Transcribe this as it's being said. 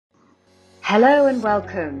Hello and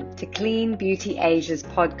welcome to Clean Beauty Asia's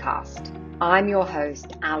podcast. I'm your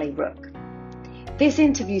host, Ali Rook. This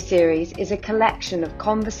interview series is a collection of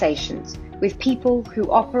conversations with people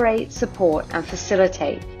who operate, support and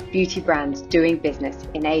facilitate beauty brands doing business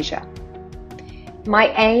in Asia. My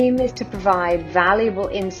aim is to provide valuable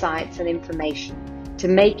insights and information to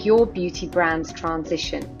make your beauty brand's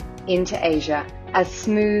transition into Asia as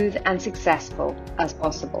smooth and successful as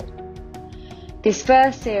possible. This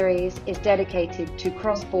first series is dedicated to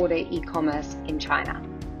cross-border e-commerce in China,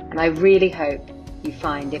 and I really hope you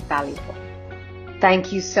find it valuable.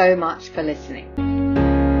 Thank you so much for listening.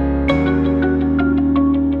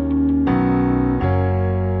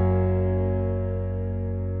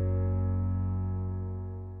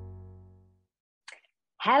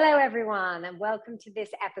 Hello everyone, and welcome to this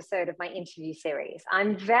episode of my interview series.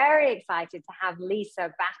 I'm very excited to have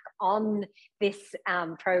Lisa back on this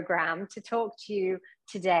program to talk to you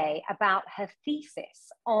today about her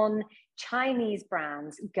thesis on Chinese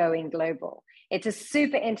brands going global. It's a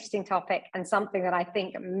super interesting topic and something that I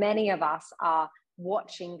think many of us are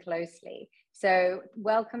watching closely. So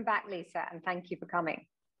welcome back, Lisa, and thank you for coming.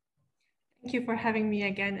 Thank you for having me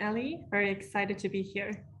again, Ali. Very excited to be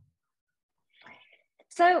here.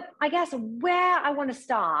 So I guess where I want to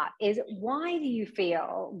start is, why do you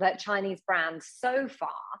feel that Chinese brands so far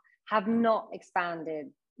have not expanded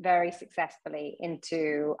very successfully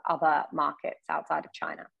into other markets outside of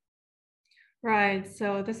China? Right.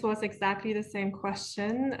 So this was exactly the same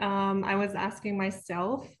question I was asking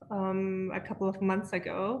myself a couple of months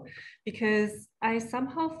ago, because I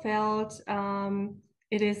somehow felt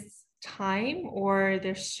it is time, or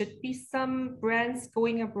there should be some brands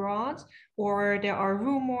going abroad, or there are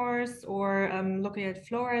rumors, or looking at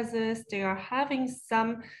Florasis, they are having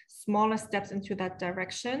some smaller steps into that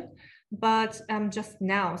direction, but just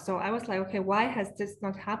now. So I was like, okay, why has this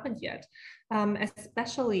not happened yet?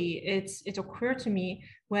 Especially it occurred to me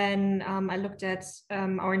when I looked at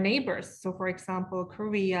our neighbors. So for example,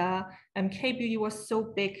 Korea, K-beauty was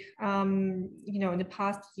so big, in the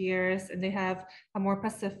past years, and they have a more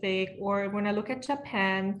Pacific. Or when I look at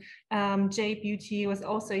Japan, J-beauty was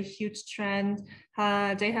also a huge trend.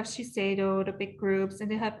 They have Shiseido, the big groups,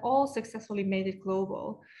 and they have all successfully made it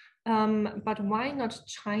global. But why not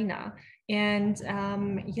China? And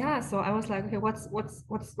so I was like, okay,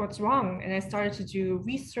 what's wrong? And I started to do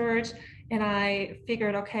research, and I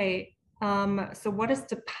figured, okay, so what is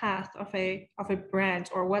the path of a brand,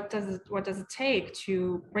 or what does it take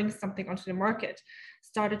to bring something onto the market?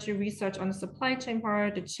 Started to research on the supply chain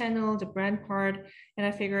part, the channel, the brand part, and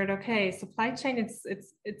I figured, okay, supply chain,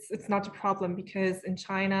 it's not a problem, because in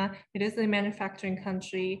China it is a manufacturing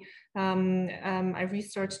country. I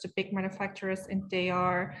researched the big manufacturers, and they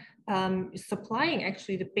are supplying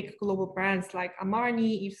actually the big global brands like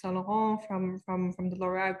Armani, Yves Saint Laurent from the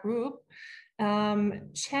L'Oreal group.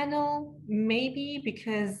 Channel, maybe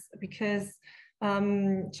because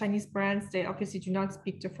Chinese brands, they obviously do not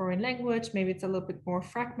speak the foreign language. Maybe it's a little bit more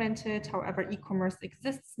fragmented. However, e-commerce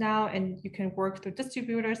exists now, and you can work through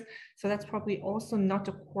distributors. So that's probably also not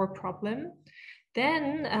the core problem.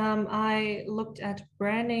 Then I looked at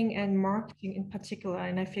branding and marketing in particular,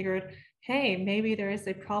 and I figured, hey, maybe there is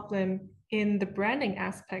a problem in the branding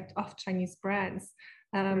aspect of Chinese brands.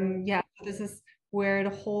 This is where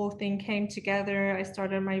the whole thing came together. I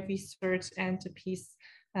started my research and a piece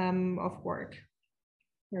of work.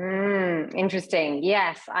 Interesting.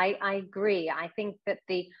 Yes, I agree. I think that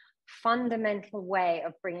the fundamental way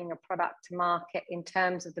of bringing a product to market in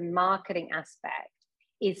terms of the marketing aspect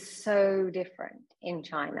is so different in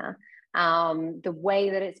China. The way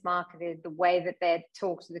that it's marketed, the way that they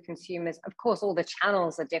talk to the consumers, of course, all the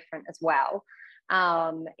channels are different as well.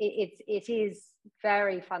 It is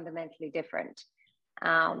very fundamentally different.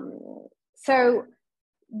 So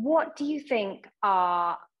what do you think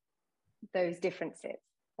are those differences?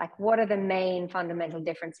 Like, what are the main fundamental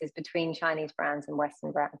differences between Chinese brands and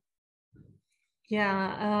Western brands?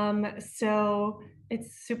 Yeah, so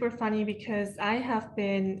it's super funny, because I have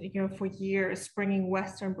been, for years bringing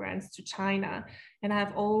Western brands to China, and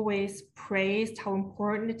I've always praised how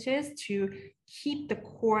important it is to keep the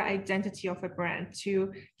core identity of a brand,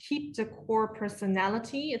 to keep the core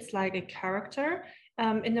personality. It's like a character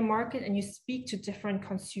in the market, and you speak to different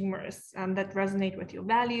consumers that resonate with your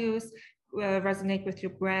values, resonate with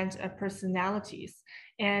your brand personalities.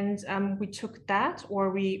 And we took that,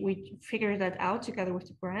 or we figured that out together with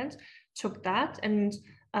the brand, took that and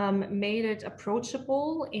made it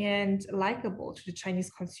approachable and likable to the Chinese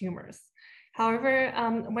consumers. However,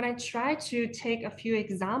 when I tried to take a few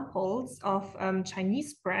examples of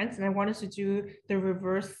Chinese brands, and I wanted to do the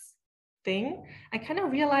reverse thing, I kind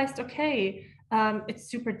of realized, okay, it's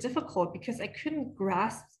super difficult because I couldn't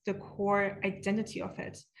grasp the core identity of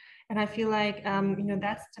it. And I feel like,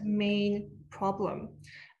 that's the main problem.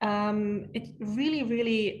 It really,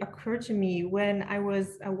 really occurred to me when I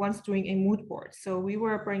was once doing a mood board. So we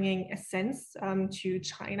were bringing Essence to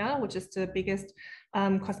China, which is the biggest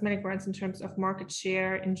cosmetic brands in terms of market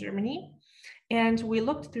share in Germany. And we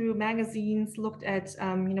looked through magazines, looked at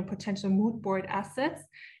potential mood board assets.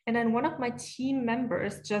 And then one of my team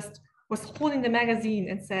members just was holding the magazine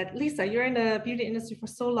and said, Lisa, you're in the beauty industry for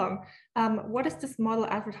so long. What is this model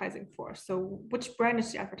advertising for? So which brand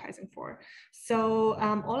is she advertising for? So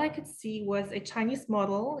all I could see was a Chinese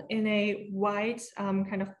model in a white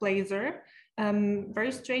kind of blazer,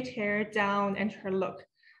 very straight hair down, and her look.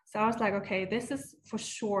 So I was like, okay, this is for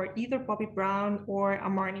sure either Bobbi Brown or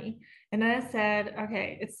Armani. And then I said,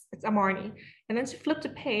 okay, it's Armani. And then she flipped a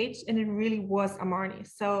page and it really was Armani.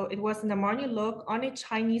 So it was an Armani look on a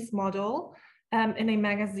Chinese model in a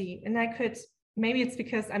magazine. And I could, maybe it's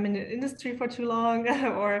because I'm in the industry for too long,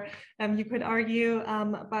 or you could argue,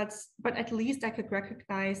 but at least I could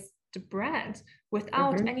recognize the brand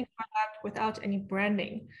without any product, without any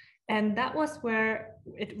branding. And that was where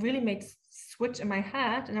it really made switch in my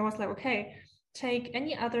head. And I was like, okay, take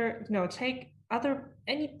any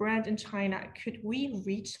brand in China. Could we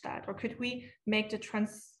reach that? Or could we make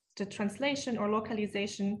the translation or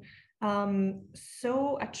localization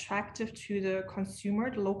so attractive to the consumer,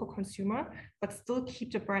 the local consumer, but still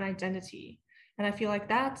keep the brand identity? And I feel like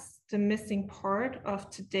that's the missing part of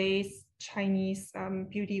today's Chinese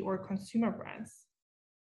beauty or consumer brands.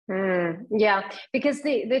 Yeah, because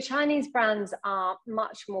the Chinese brands are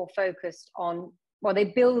much more focused on, well, they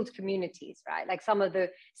build communities, right? Like some of the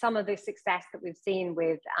success that we've seen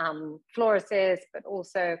with Florasis, but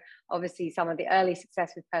also obviously some of the early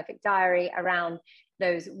success with Perfect Diary around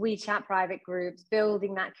those WeChat private groups,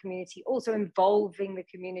 building that community, also involving the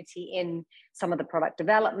community in some of the product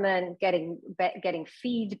development, getting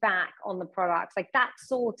feedback on the products, like that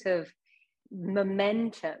sort of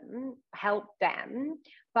momentum helped them.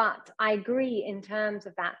 But I agree in terms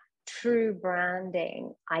of that true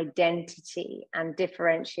branding, identity, and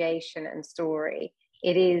differentiation and story,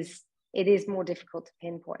 it is more difficult to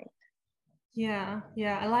pinpoint. Yeah,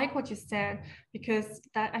 I like what you said, because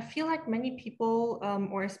that I feel like many people,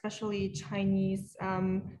 or especially Chinese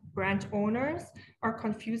brand owners, are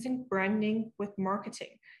confusing branding with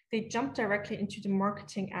marketing. They jump directly into the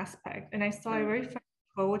marketing aspect. And I saw a very funny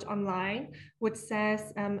quote online which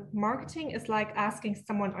says, marketing is like asking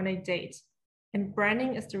someone on a date, and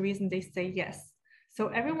branding is the reason they say yes. So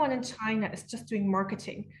everyone in China is just doing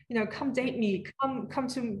marketing. Come date me. Come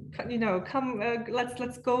to.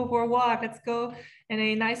 Let's go for a walk. Let's go in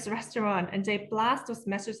a nice restaurant, and they blast those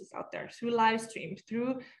messages out there through live stream,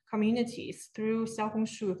 through communities, through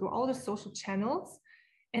Xiaohongshu, through all the social channels.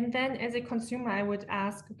 And then as a consumer, I would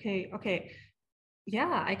ask, okay,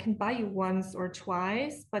 yeah, I can buy you once or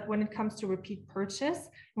twice, but when it comes to repeat purchase,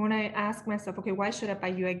 when I ask myself, okay, why should I buy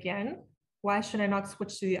you again? Why should I not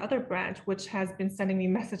switch to the other brand, which has been sending me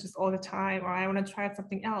messages all the time, or I want to try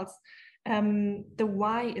something else? The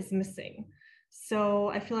why is missing. So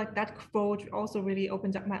I feel like that quote also really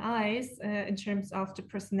opened up my eyes in terms of the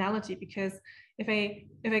personality, because if a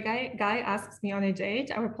guy asks me on a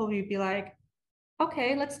date, I would probably be like,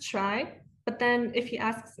 okay, let's try. But then if he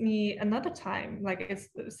asks me another time, like it's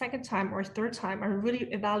the second time or third time, I really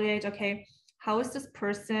evaluate, okay, how is this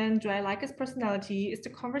person? Do I like his personality? Is the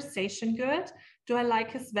conversation good? Do I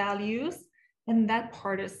like his values? And that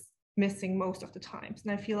part is missing most of the times.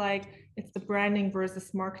 And I feel like it's the branding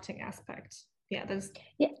versus marketing aspect. Yeah, that's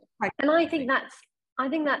and I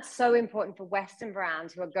think that's so important for Western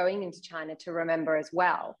brands who are going into China to remember as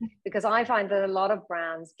well, because I find that a lot of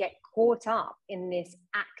brands get caught up in this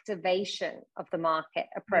activation of the market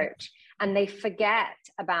approach, and they forget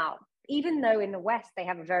about, even though in the West they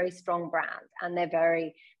have a very strong brand and they're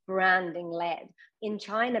very branding led, in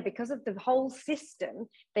China, because of the whole system,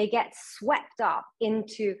 they get swept up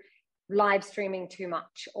into live streaming too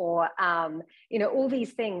much, or all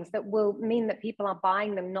these things that will mean that people are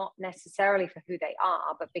buying them not necessarily for who they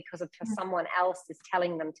are, but because of someone else is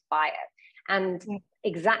telling them to buy it. And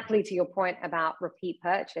exactly to your point about repeat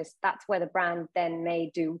purchase, that's where the brand then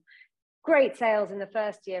may do great sales in the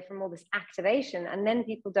first year from all this activation, and then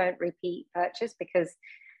people don't repeat purchase because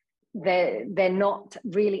they're not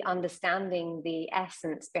really understanding the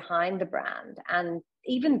essence behind the brand, and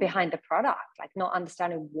even behind the product, like not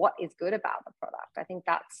understanding what is good about the product. I think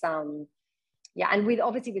that's and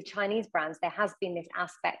with Chinese brands, there has been this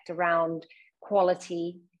aspect around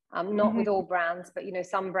quality, not with all brands, but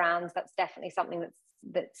some brands, that's definitely something that's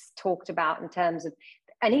that's talked about in terms of,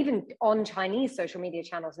 and even on Chinese social media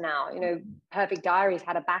channels now, you know, Perfect Diaries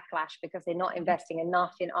had a backlash because they're not investing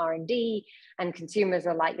enough in R&D, and consumers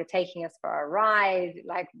are like, you're taking us for a ride.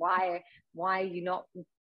 Like, why are you not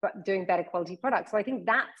doing better quality products? So I think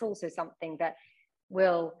that's also something that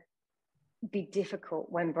will be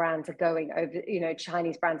difficult when brands are going over, you know,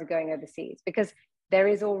 Chinese brands are going overseas, because there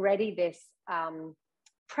is already this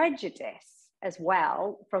prejudice as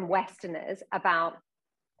well from Westerners about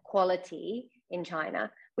quality in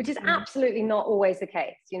China, which is absolutely not always the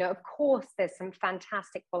case. You know, of course, there's some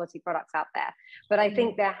fantastic quality products out there, but I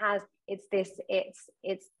think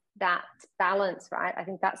it's that balance, right? I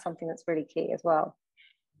think that's something that's really key as well.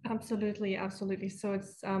 Absolutely. So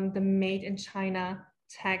it's the made in China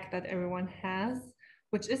tag that everyone has,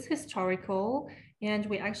 which is historical. And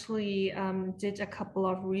we actually did a couple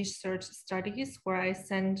of research studies where I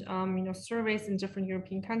sent surveys in different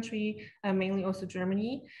European countries, mainly also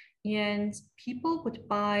Germany. And people would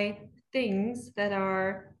buy things that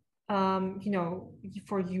are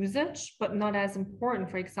for usage, but not as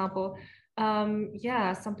important. For example,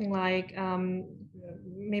 something like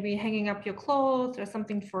maybe hanging up your clothes, or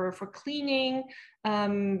something for cleaning,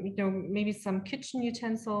 maybe some kitchen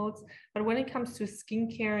utensils. But when it comes to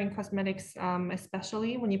skincare and cosmetics,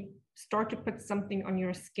 especially when you start to put something on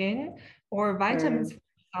your skin, or vitamins, for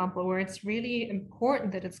example, where it's really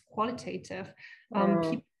important that it's qualitative,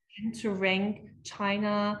 people tend to rank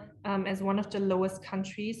China as one of the lowest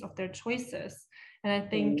countries of their choices. And I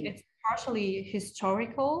think it's partially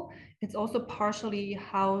historical. It's also partially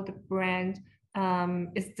how the brand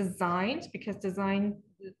is designed, because design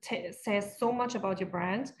says so much about your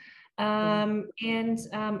brand, and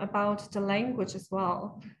about the language as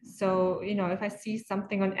well. So, you know, if I see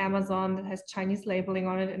something on Amazon that has Chinese labeling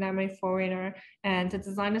on it and I'm a foreigner and the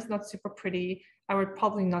design is not super pretty, I would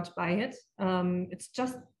probably not buy it. It's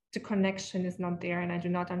just the connection is not there, and I do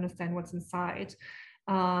not understand what's inside.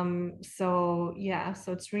 So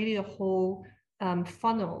it's really the whole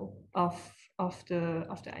funnel of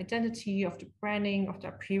the identity, of the branding, of the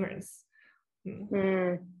appearance.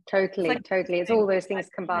 Totally. It's all those things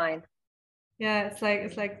combined. Yeah, it's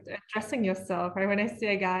like dressing yourself, right? When I see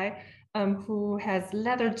a guy who has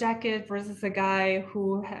leather jacket versus a guy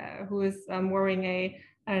who is wearing a,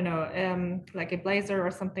 I don't know, like a blazer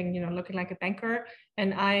or something, you know, looking like a banker,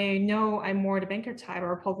 and I know I'm more the banker type,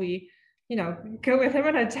 or probably, you know, go with him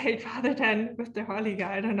on a date rather than with the Harley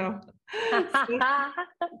guy. I don't know.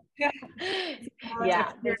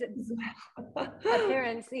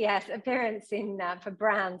 Appearance, yes, appearance in for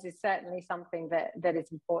brands is certainly something that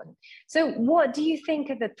is important. So what do you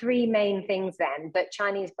think are the three main things then that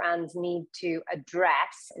Chinese brands need to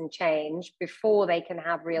address and change before they can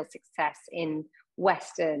have real success in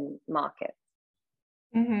Western markets?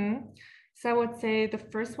 So I would say the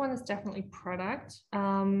first one is definitely product.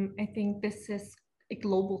 I think this is a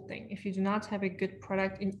global thing. If you do not have a good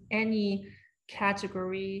product in any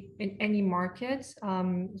category, in any market,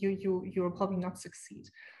 you will probably not succeed.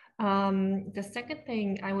 The second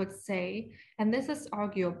thing I would say, and this is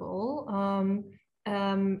arguable,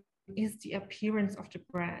 is the appearance of the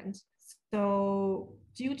brand. So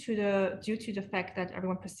due to the fact that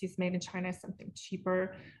everyone perceives made in China as something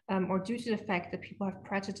cheaper, or due to the fact that people have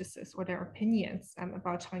prejudices or their opinions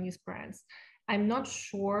about Chinese brands, I'm not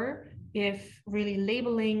sure if really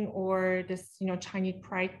labeling or this, you know, Chinese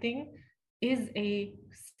pride thing is a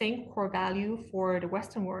same core value for the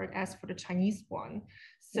Western world as for the Chinese one.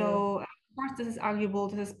 So of course, this is arguable.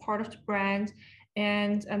 This is part of the brand.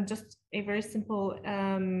 And just a very simple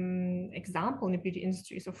example in the beauty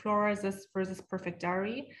industry. So Flora versus Perfect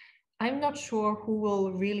Diary. I'm not sure who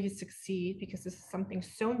will really succeed, because this is something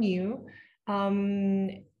so new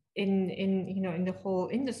in the whole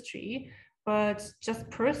industry. But just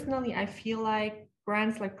personally, I feel like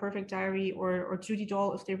brands like Perfect Diary or Judy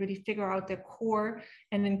Doll, if they really figure out their core,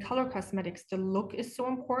 and in color cosmetics, the look is so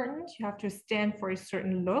important. You have to stand for a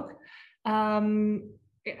certain look.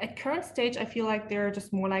 At current stage, I feel like they're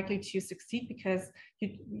just more likely to succeed because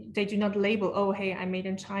they do not label, oh, hey, I'm made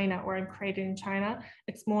in China or I'm created in China.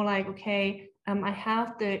 It's more like, okay, I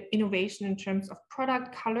have the innovation in terms of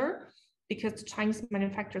product color, because the Chinese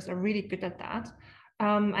manufacturers are really good at that.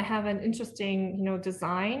 I have an interesting, you know,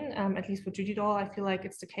 design, at least for Judy Doll, I feel like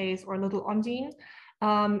it's the case, or Little Ondine,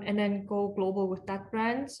 and then go global with that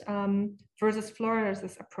brand, versus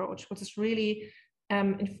Flora's approach, which is really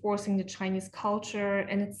enforcing the Chinese culture,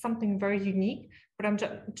 and it's something very unique, but I'm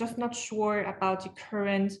just not sure about the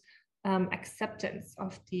current acceptance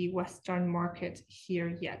of the Western market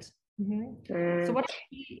here yet. So what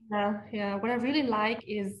I really like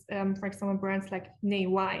is, for example, brands like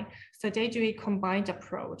NeiWai. So they do a combined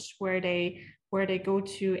approach where they go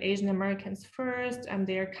to Asian Americans first, and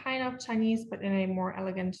they're kind of Chinese, but in a more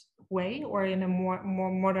elegant way or in a more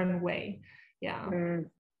modern way. Yeah.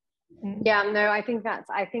 Yeah, no, I think that's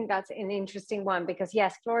an interesting one, because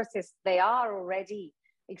yes, Florists, they are already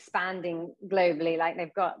expanding globally. Like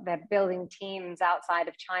they're building teams outside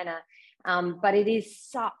of China, but it is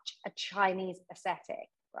such a Chinese aesthetic,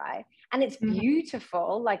 right? And it's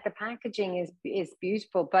beautiful. Like the packaging is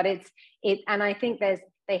beautiful, but and I think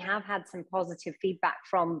they have had some positive feedback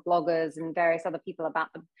from bloggers and various other people about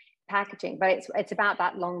the packaging, but it's about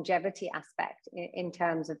that longevity aspect in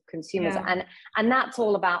terms of consumers, and that's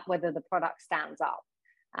all about whether the product stands up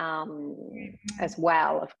as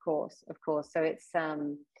well, of course. So it's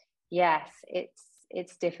yes,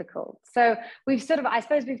 it's difficult. So we've I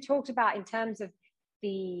suppose we've talked about, in terms of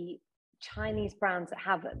the Chinese brands that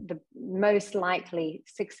have the most likely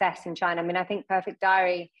success in China. I mean, I think Perfect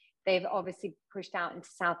Diary, they've obviously pushed out into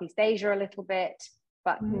Southeast Asia a little bit,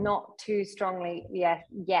 but not too strongly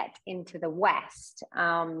yet into the West.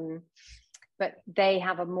 But they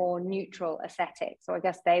have a more neutral aesthetic, so I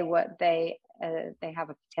guess they have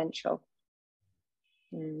a potential.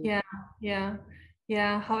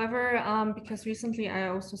 Yeah. However, because recently I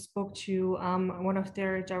also spoke to one of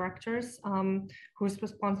their directors, who's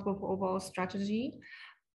responsible for overall strategy.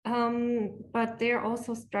 But they're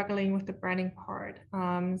also struggling with the branding part.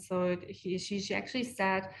 So she actually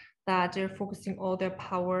said that they're focusing all their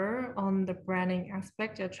power on the branding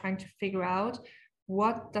aspect. They're trying to figure out,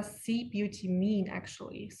 what does C Beauty mean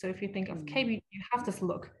actually? So if you think of K Beauty, you have this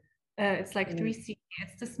look. It's like 3C,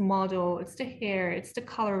 it's this model, it's the hair, it's the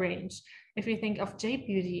color range. If you think of J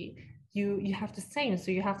Beauty, you have the same.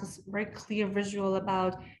 So you have this very clear visual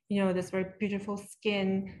about, this very beautiful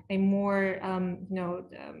skin, a more,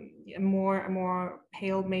 a more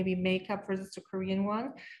pale maybe makeup versus the Korean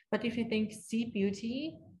one. But if you think C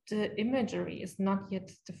Beauty, the imagery is not yet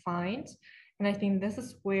defined. And I think this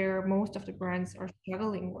is where most of the brands are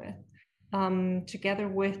struggling with, together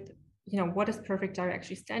with, what is Perfect Diary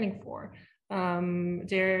actually standing for?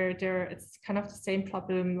 It's kind of the same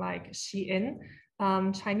problem like Shein.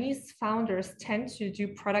 Chinese founders tend to do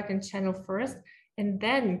product and channel first, and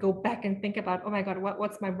then go back and think about, oh my God,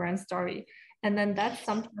 what's my brand story? And then that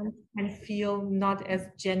sometimes can feel not as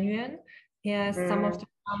genuine as some of the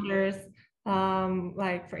founders,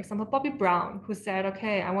 like for example, Bobbi Brown, who said,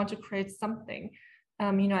 okay, I want to create something.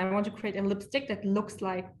 I want to create a lipstick that looks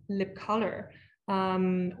like lip color.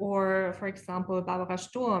 Or for example, Barbara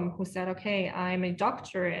Sturm, who said, okay, I'm a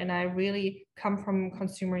doctor and I really come from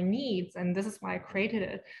consumer needs, and this is why I created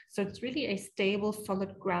it. So it's really a stable,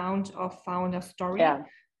 solid ground of founder story.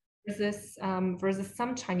 Versus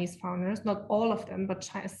some Chinese founders, not all of them, but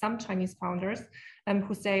some Chinese founders,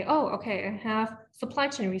 who say, oh, okay, I have supply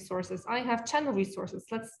chain resources, I have channel resources,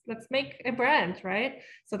 let's make a brand, right?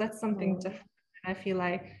 So that's something different. I feel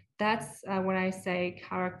like that's when I say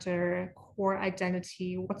character, core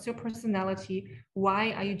identity, what's your personality,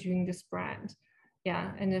 why are you doing this brand?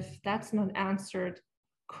 Yeah, and if that's not answered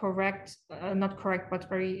not correct, but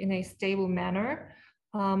very in a stable manner,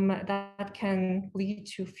 that can lead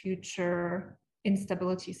to future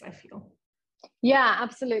instabilities, I feel. Yeah,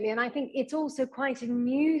 absolutely. And I think it's also quite a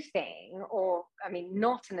new thing, or I mean,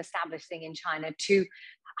 not an established thing in China, to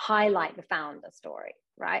highlight the founder story,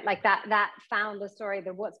 right? Like that founder story,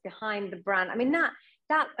 the what's behind the brand. I mean,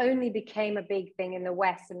 that only became a big thing in the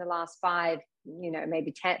West in the last 5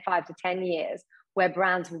 to 10 years, where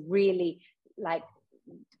brands were really like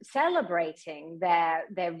celebrating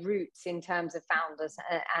their roots in terms of founders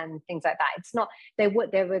and things like that. It's not, there were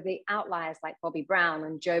the outliers like Bobbi Brown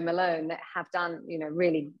and Jo Malone that have done,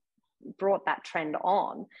 really brought that trend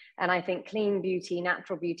on. And I think clean beauty,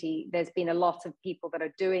 natural beauty, there's been a lot of people that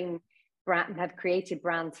are doing have created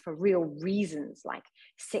brands for real reasons, like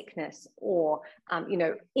sickness or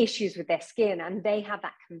issues with their skin, and they have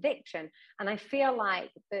that conviction. And I feel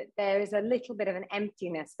like that there is a little bit of an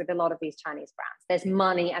emptiness with a lot of these Chinese brands. There's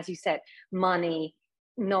money, as you said, money,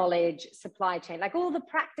 knowledge, supply chain, like all the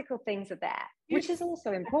practical things are there, which is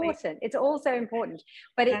also important. It's also important,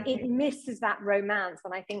 but it misses that romance.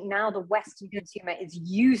 And I think now the Western consumer is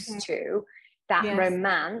used to that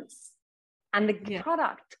romance. And the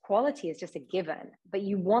product quality is just a given, but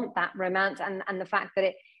you want that romance and the fact that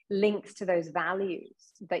it links to those values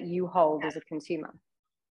that you hold as a consumer.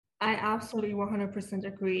 I absolutely 100%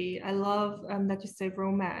 agree. I love that you say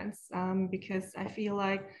romance, because I feel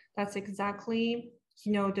like that's exactly,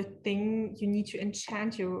 the thing you need to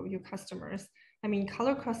enchant your customers. I mean,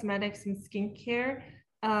 color cosmetics and skincare,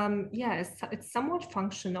 it's somewhat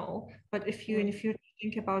functional. But if you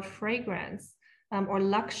think about fragrance or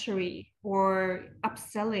luxury or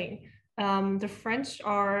upselling, the French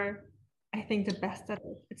are, I think, the best at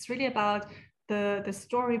it. It's really about the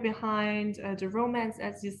story behind the romance,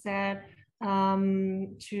 as you said,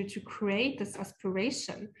 to create this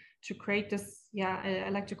aspiration, to create this, I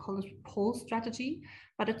like to call it pull strategy,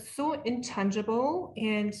 but it's so intangible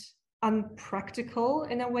and unpractical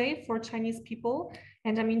in a way for Chinese people.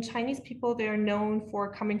 And I mean, Chinese people, they are known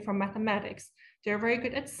for coming from mathematics. They're very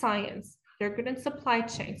good at science. They're good in supply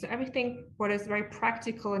chain. So everything what is very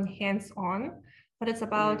practical and hands-on, but it's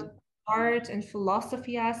about art and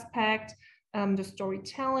philosophy aspect, the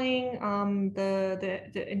storytelling,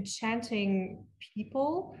 the enchanting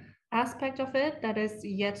people aspect of it that is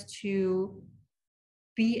yet to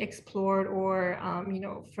be explored or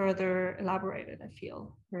further elaborated, I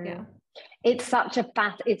feel. Yeah. It's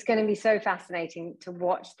it's going to be so fascinating to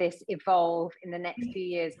watch this evolve in the next few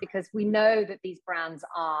years, because we know that these brands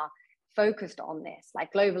are focused on this.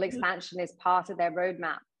 Like, global expansion is part of their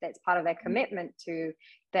roadmap. That's part of their commitment to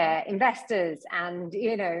their investors, and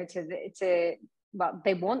well,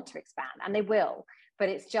 they want to expand, and they will. But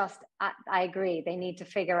it's just, I agree, they need to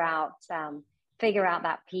figure out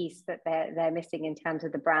that piece that they're missing in terms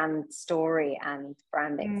of the brand story and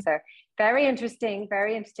branding. So very interesting.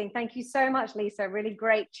 Thank you so much, Lisa. Really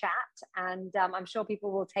great chat. And I'm sure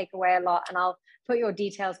people will take away a lot. And I'll put your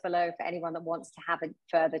details below for anyone that wants to have a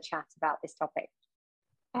further chat about this topic.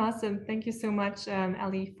 Awesome. Thank you so much,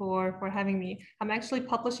 Ali, for having me. I'm actually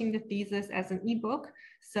publishing the thesis as an ebook.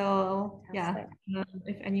 So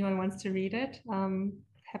if anyone wants to read it,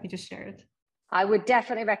 happy to share it. I would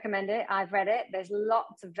definitely recommend it. I've read it. There's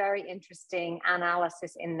lots of very interesting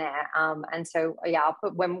analysis in there. And so, I'll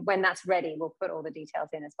put, when that's ready, we'll put all the details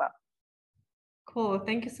in as well. Cool.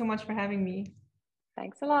 Thank you so much for having me.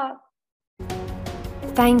 Thanks a lot.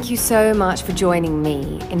 Thank you so much for joining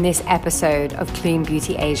me in this episode of Clean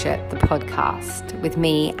Beauty Asia, the podcast, with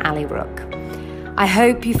me, Ali Rook. I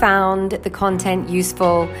hope you found the content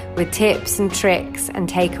useful, with tips and tricks and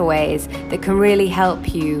takeaways that can really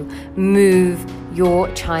help you move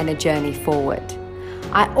your China journey forward.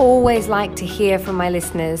 I always like to hear from my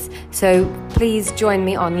listeners, so please join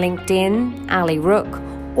me on LinkedIn, Ali Rook,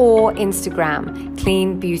 or Instagram,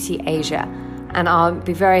 Clean Beauty Asia, and I'll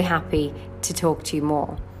be very happy to talk to you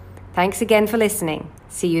more. Thanks again for listening.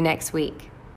 See you next week.